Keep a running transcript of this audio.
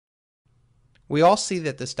We all see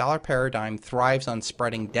that this dollar paradigm thrives on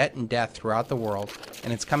spreading debt and death throughout the world,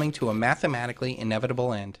 and it's coming to a mathematically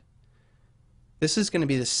inevitable end. This is going to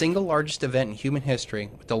be the single largest event in human history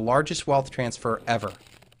with the largest wealth transfer ever.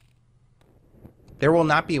 There will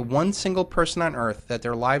not be one single person on earth that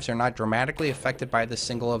their lives are not dramatically affected by this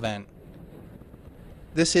single event.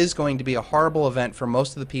 This is going to be a horrible event for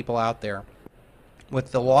most of the people out there,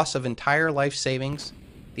 with the loss of entire life savings,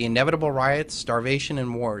 the inevitable riots, starvation,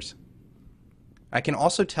 and wars. I can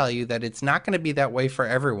also tell you that it's not going to be that way for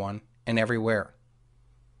everyone and everywhere.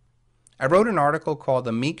 I wrote an article called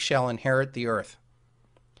 "The Meek Shall Inherit the Earth,"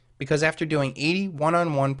 because after doing 80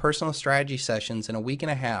 one-on-one personal strategy sessions in a week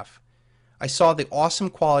and a half, I saw the awesome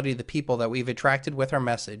quality of the people that we've attracted with our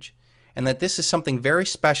message, and that this is something very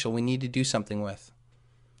special we need to do something with.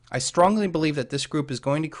 I strongly believe that this group is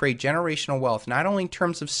going to create generational wealth, not only in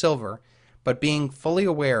terms of silver, but being fully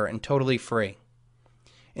aware and totally free.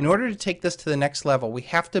 In order to take this to the next level, we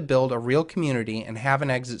have to build a real community and have an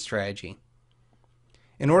exit strategy.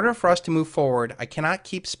 In order for us to move forward, I cannot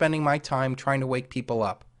keep spending my time trying to wake people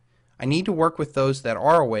up. I need to work with those that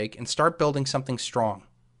are awake and start building something strong.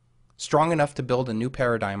 Strong enough to build a new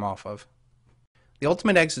paradigm off of. The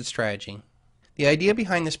ultimate exit strategy. The idea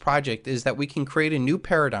behind this project is that we can create a new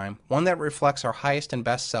paradigm, one that reflects our highest and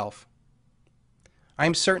best self. I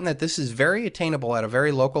am certain that this is very attainable at a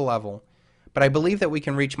very local level, but I believe that we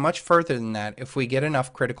can reach much further than that if we get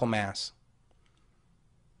enough critical mass.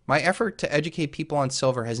 My effort to educate people on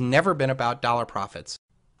silver has never been about dollar profits.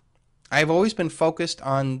 I have always been focused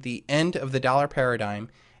on the end of the dollar paradigm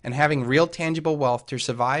and having real tangible wealth to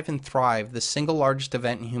survive and thrive the single largest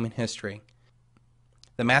event in human history,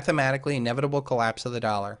 the mathematically inevitable collapse of the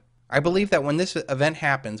dollar. I believe that when this event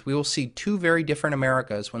happens, we will see two very different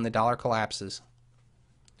Americas when the dollar collapses.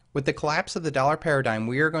 With the collapse of the dollar paradigm,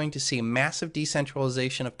 we are going to see a massive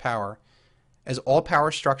decentralization of power as all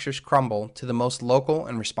power structures crumble to the most local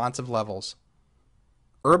and responsive levels.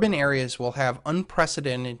 Urban areas will have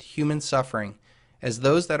unprecedented human suffering, as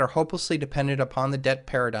those that are hopelessly dependent upon the debt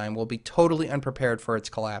paradigm will be totally unprepared for its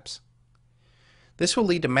collapse. This will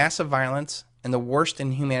lead to massive violence, and the worst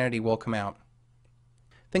in humanity will come out.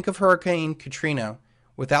 Think of Hurricane Katrina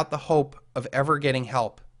without the hope of ever getting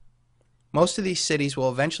help. Most of these cities will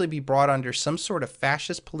eventually be brought under some sort of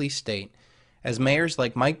fascist police state, as mayors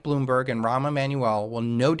like Mike Bloomberg and Rahm Emanuel will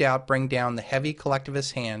no doubt bring down the heavy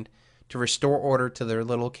collectivist hand to restore order to their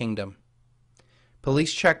little kingdom.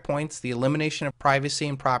 Police checkpoints, the elimination of privacy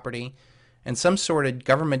and property, and some sort of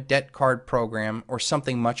government debt card program or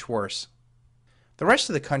something much worse. The rest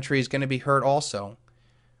of the country is going to be hurt also,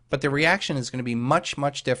 but the reaction is going to be much,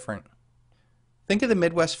 much different. Think of the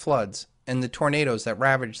Midwest floods and the tornadoes that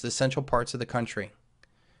ravaged the central parts of the country.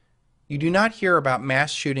 You do not hear about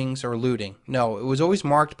mass shootings or looting. No, it was always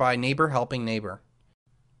marked by neighbor helping neighbor.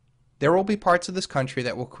 There will be parts of this country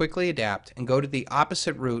that will quickly adapt and go to the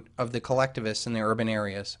opposite route of the collectivists in the urban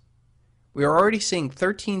areas. We are already seeing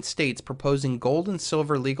 13 states proposing gold and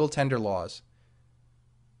silver legal tender laws.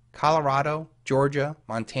 Colorado, Georgia,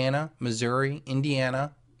 Montana, Missouri,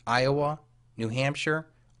 Indiana, Iowa, New Hampshire,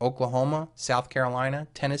 Oklahoma, South Carolina,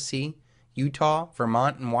 Tennessee, Utah,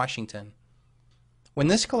 Vermont, and Washington. When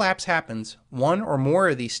this collapse happens, one or more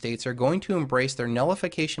of these states are going to embrace their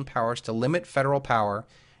nullification powers to limit federal power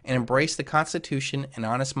and embrace the Constitution and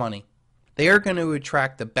honest money. They are going to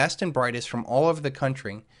attract the best and brightest from all over the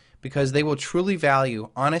country because they will truly value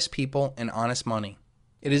honest people and honest money.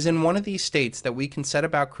 It is in one of these states that we can set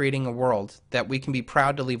about creating a world that we can be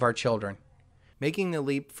proud to leave our children. Making the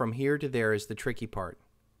leap from here to there is the tricky part.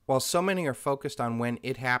 While so many are focused on when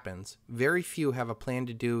it happens, very few have a plan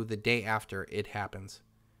to do the day after it happens.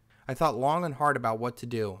 I thought long and hard about what to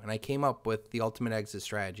do, and I came up with the ultimate exit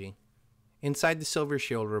strategy. Inside the Silver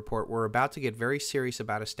Shield report, we're about to get very serious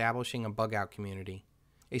about establishing a bug-out community.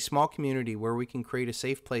 A small community where we can create a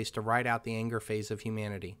safe place to ride out the anger phase of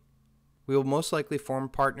humanity. We will most likely form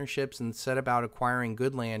partnerships and set about acquiring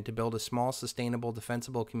good land to build a small, sustainable,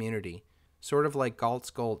 defensible community, sort of like Galt's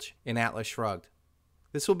Gulch in Atlas Shrugged.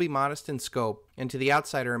 This will be modest in scope, and to the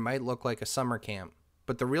outsider it might look like a summer camp,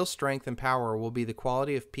 but the real strength and power will be the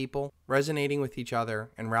quality of people resonating with each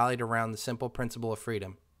other and rallied around the simple principle of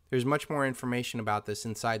freedom. There's much more information about this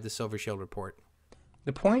inside the Silver Shield report.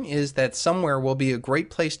 The point is that somewhere will be a great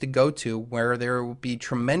place to go to where there will be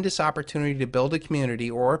tremendous opportunity to build a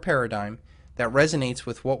community or a paradigm that resonates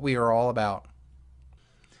with what we are all about.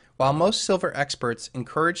 While most silver experts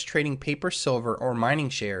encourage trading paper silver or mining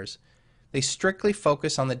shares, they strictly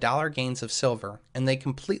focus on the dollar gains of silver, and they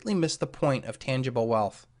completely miss the point of tangible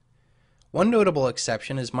wealth. One notable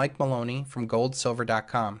exception is Mike Maloney from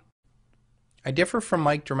goldsilver.com. I differ from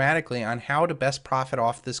Mike dramatically on how to best profit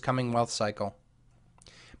off this coming wealth cycle.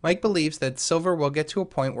 Mike believes that silver will get to a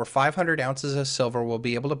point where 500 ounces of silver will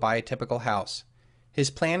be able to buy a typical house. His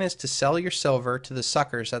plan is to sell your silver to the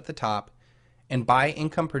suckers at the top and buy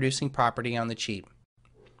income-producing property on the cheap.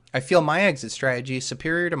 I feel my exit strategy is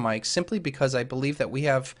superior to Mike's simply because I believe that we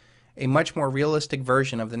have a much more realistic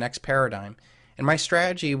version of the next paradigm, and my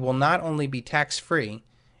strategy will not only be tax-free,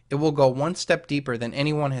 it will go one step deeper than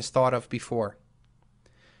anyone has thought of before.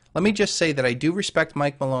 Let me just say that I do respect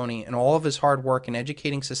Mike Maloney and all of his hard work in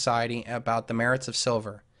educating society about the merits of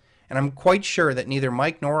silver, and I'm quite sure that neither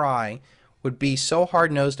Mike nor I would be so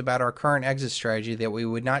hard-nosed about our current exit strategy that we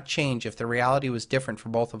would not change if the reality was different for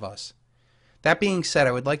both of us. That being said,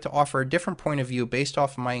 I would like to offer a different point of view based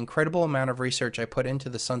off of my incredible amount of research I put into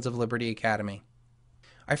the Sons of Liberty Academy.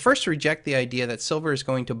 I first reject the idea that silver is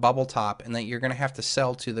going to bubble top and that you're going to have to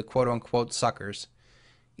sell to the quote-unquote suckers.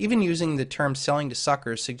 Even using the term selling to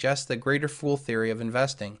suckers suggests the greater fool theory of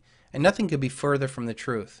investing, and nothing could be further from the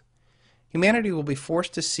truth. Humanity will be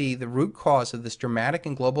forced to see the root cause of this dramatic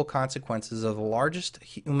and global consequences of the largest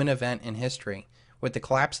human event in history, with the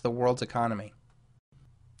collapse of the world's economy.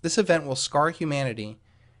 This event will scar humanity,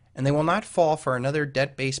 and they will not fall for another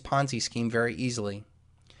debt-based Ponzi scheme very easily.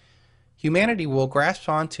 Humanity will grasp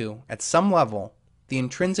onto, at some level, the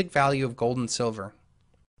intrinsic value of gold and silver.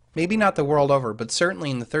 Maybe not the world over, but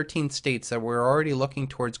certainly in the 13 states that we're already looking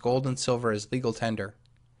towards gold and silver as legal tender.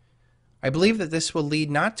 I believe that this will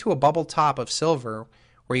lead not to a bubble top of silver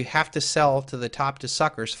where you have to sell to the top to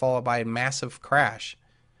suckers followed by a massive crash.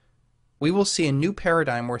 We will see a new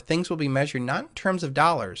paradigm where things will be measured not in terms of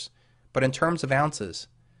dollars, but in terms of ounces,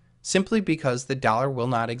 simply because the dollar will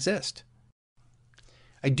not exist.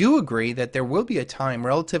 I do agree that there will be a time,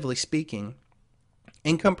 relatively speaking,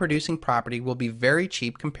 income-producing property will be very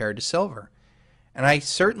cheap compared to silver, and I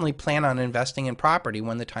certainly plan on investing in property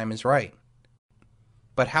when the time is right.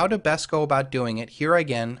 But how to best go about doing it, here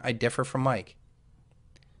again, I differ from Mike.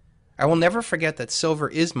 I will never forget that silver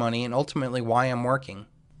is money and ultimately why I'm working.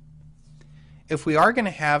 If we are going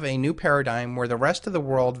to have a new paradigm where the rest of the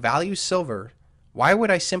world values silver, why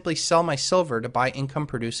would I simply sell my silver to buy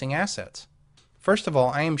income-producing assets? First of all,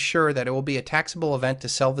 I am sure that it will be a taxable event to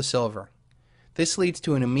sell the silver. This leads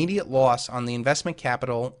to an immediate loss on the investment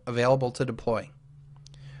capital available to deploy.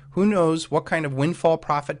 Who knows what kind of windfall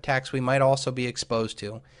profit tax we might also be exposed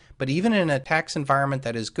to, but even in a tax environment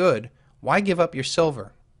that is good, why give up your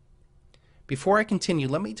silver? Before I continue,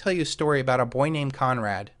 let me tell you a story about a boy named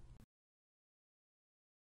Conrad.